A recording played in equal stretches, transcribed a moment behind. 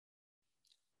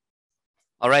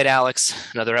All right, Alex,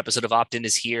 another episode of Opt-in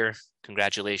is here.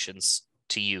 Congratulations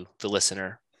to you, the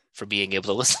listener, for being able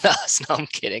to listen to us. No, I'm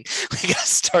kidding. We got to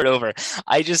start over.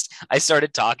 I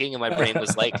started talking and my brain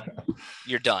was like,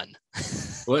 you're done.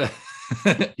 What?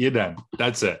 You're done.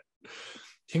 That's it.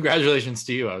 Congratulations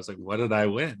to you. I was like, what did I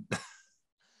win?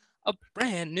 A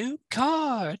brand new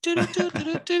car.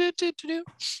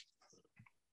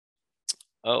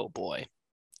 Oh, boy.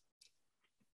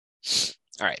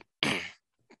 All right.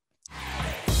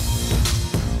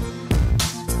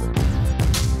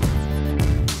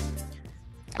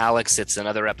 Alex, it's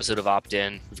another episode of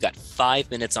Opt-in. We've got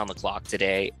 5 minutes on the clock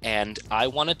today, and I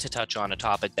wanted to touch on a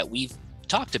topic that we've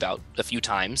talked about a few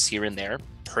times here and there,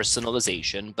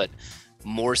 personalization, but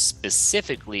more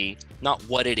specifically, not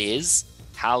what it is,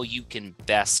 how you can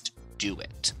best do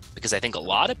it. Because I think a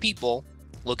lot of people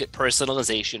look at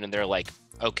personalization and they're like,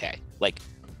 okay, like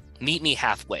meet me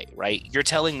halfway, right? You're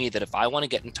telling me that if I want to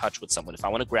get in touch with someone, if I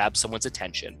want to grab someone's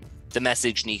attention, the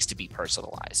message needs to be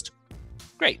personalized.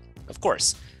 Great, of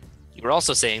course. You were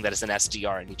also saying that as an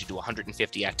SDR, I need to do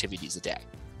 150 activities a day.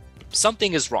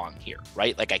 Something is wrong here,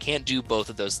 right? Like I can't do both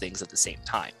of those things at the same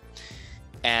time.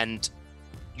 And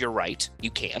you're right,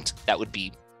 you can't. That would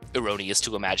be erroneous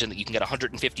to imagine that you can get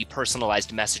 150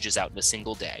 personalized messages out in a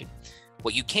single day.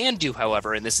 What you can do,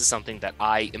 however, and this is something that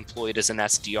I employed as an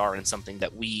SDR and something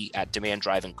that we at Demand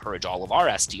Drive encourage all of our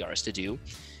SDRs to do,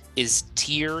 is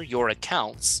tier your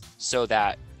accounts so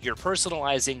that you're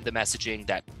personalizing the messaging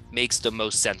that makes the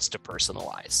most sense to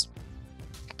personalize.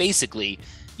 Basically,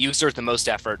 you exert the most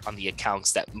effort on the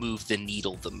accounts that move the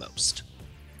needle the most.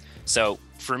 So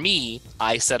for me,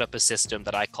 I set up a system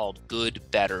that I called good,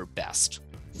 better, best.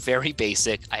 Very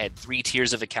basic. I had 3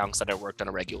 tiers of accounts that I worked on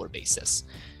a regular basis.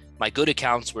 My good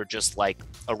accounts were just like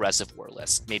a reservoir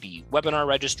list, maybe webinar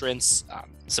registrants,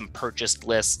 some purchased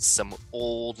lists, some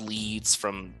old leads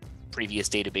from previous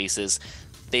databases.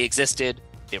 They existed.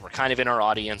 They were kind of in our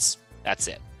audience. That's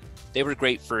it. They were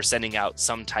great for sending out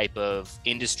some type of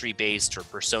industry-based or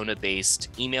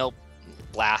persona-based email.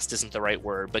 Blast isn't the right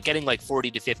word, but getting like 40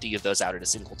 to 50 of those out at a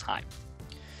single time.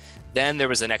 Then there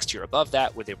was the next tier above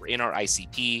that where they were in our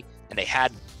ICP and they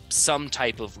had some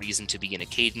type of reason to be in a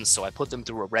cadence. So I put them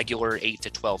through a regular 8 to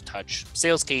 12 touch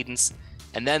sales cadence.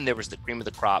 And then there was the cream of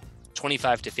the crop,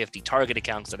 25 to 50 target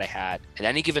accounts that I had at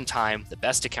any given time, the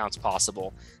best accounts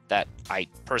possible that I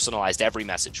personalized every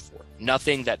message for.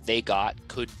 Nothing that they got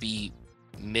could be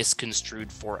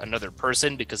misconstrued for another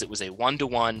person because it was a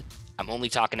one-to-one, I'm only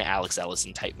talking to Alex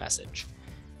Ellison type message.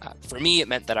 For me, it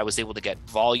meant that I was able to get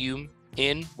volume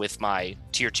in with my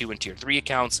tier 2 and tier 3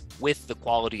 accounts with the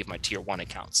quality of my tier 1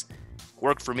 accounts.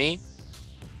 Worked for me.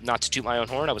 Not to toot my own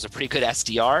horn, I was a pretty good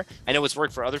SDR. I know it's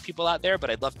worked for other people out there, but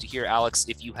I'd love to hear, Alex,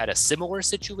 if you had a similar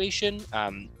situation,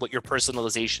 what your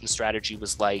personalization strategy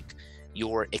was like,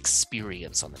 your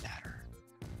experience on the matter.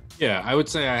 Yeah, I would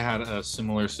say I had a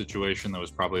similar situation that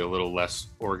was probably a little less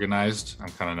organized. I'm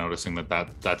kind of noticing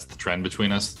that's the trend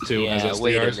between us two as SDRs.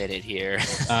 Wait a minute here.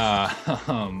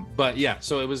 But yeah,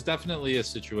 so it was definitely a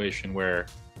situation where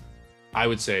I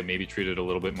would say maybe treat it a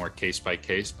little bit more case by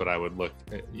case, but I would look,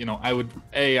 I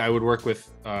would work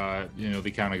with, the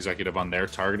account executive on their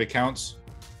target accounts.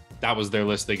 That was their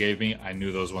list they gave me. I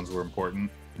knew those ones were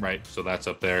important, right? So that's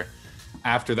up there.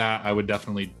 After that, I would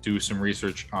definitely do some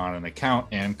research on an account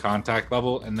and contact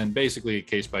level, and then basically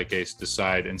case by case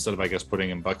decide, instead of, I guess, putting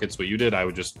in buckets what you did, I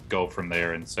would just go from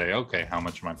there and say, okay, how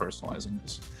much am I personalizing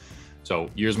this? So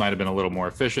yours might have been a little more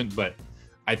efficient, but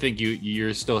I think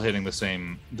you're still hitting the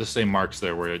same marks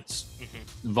there, where it's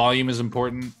volume is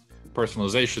important,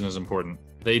 personalization is important.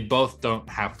 They both don't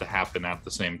have to happen at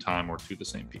the same time or to the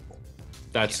same people.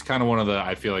 That's kind of one of the,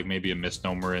 I feel like maybe a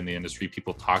misnomer in the industry.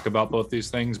 People talk about both these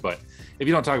things, but if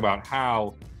you don't talk about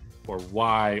how or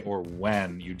why or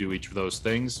when you do each of those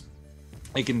things,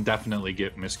 it can definitely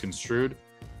get misconstrued.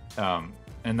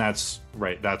 And that's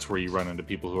right. That's where you run into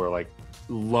people who are like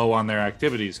low on their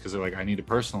activities because they're like, I need to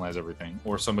personalize everything,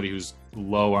 or somebody who's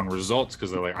low on results because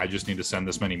they're like, I just need to send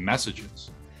this many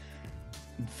messages.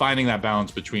 Finding that balance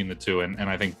between the two, and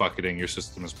I think bucketing your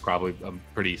system is probably a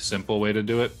pretty simple way to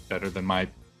do it, better than my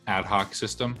ad hoc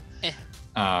system.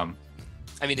 I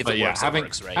mean, if it works, it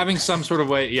works, right? Having some sort of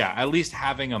way, at least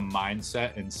having a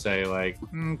mindset and say like,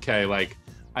 okay, like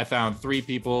I found 3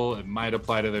 people, it might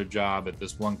apply to their job at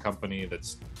this one company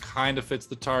that's kind of fits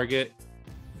the target,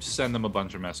 send them a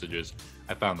bunch of messages.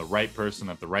 I found the right person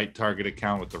at the right target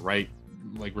account with the right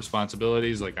like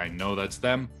responsibilities, like I know that's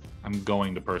them. I'm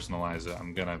going to personalize it.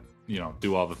 I'm gonna,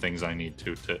 do all the things I need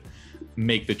to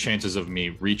make the chances of me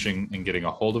reaching and getting a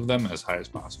hold of them as high as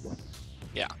possible.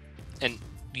 Yeah. And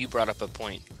you brought up a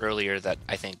point earlier that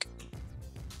I think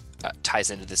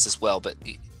ties into this as well, but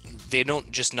they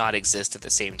don't just not exist at the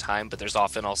same time, but there's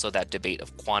often also that debate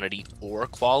of quantity or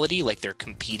quality, like they're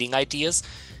competing ideas.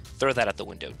 Throw that out the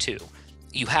window too.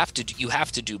 You have to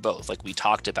do both, like we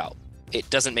talked about. It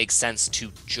doesn't make sense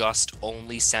to just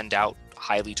only send out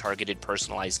highly targeted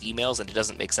personalized emails, and it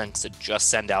doesn't make sense to just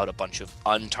send out a bunch of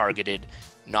untargeted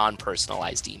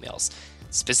non-personalized emails.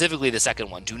 Specifically the second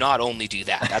one, do not only do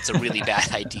that. That's a really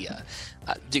bad idea.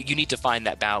 You need to find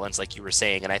that balance, like you were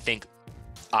saying, and I think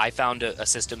I found a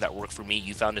system that worked for me.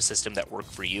 You found a system that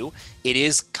worked for you. It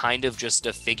is kind of just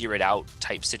a figure it out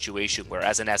type situation where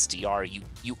as an SDR,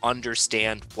 you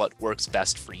understand what works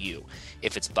best for you.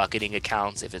 If it's bucketing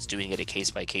accounts, if it's doing it a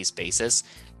case by case basis,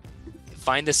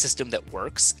 find the system that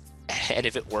works. And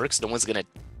if it works, no one's going to,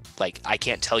 like, I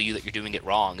can't tell you that you're doing it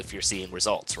wrong if you're seeing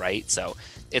results, right? So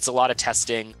it's a lot of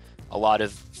testing, a lot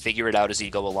of figure it out as you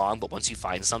go along, but once you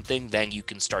find something, then you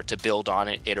can start to build on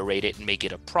it, iterate it, and make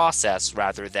it a process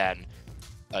rather than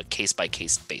a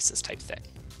case-by-case basis type thing.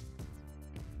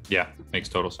 Yeah, makes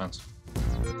total sense. All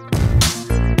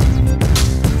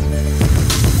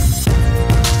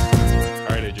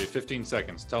right, AJ, 15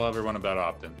 seconds. Tell everyone about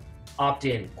opt-in.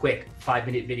 Opt-in, quick,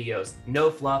 5-minute videos, no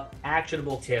fluff,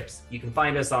 actionable tips. You can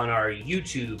find us on our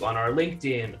YouTube, on our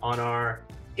LinkedIn, on our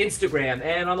Instagram,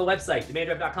 and on the website,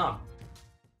 demanddrive.com.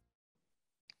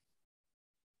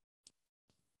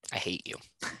 I hate you.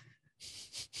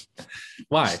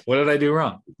 Why? What did I do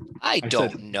wrong? I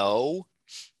don't know.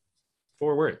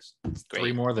 4 words. Great.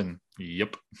 3 more than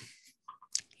yep.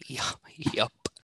 Yep.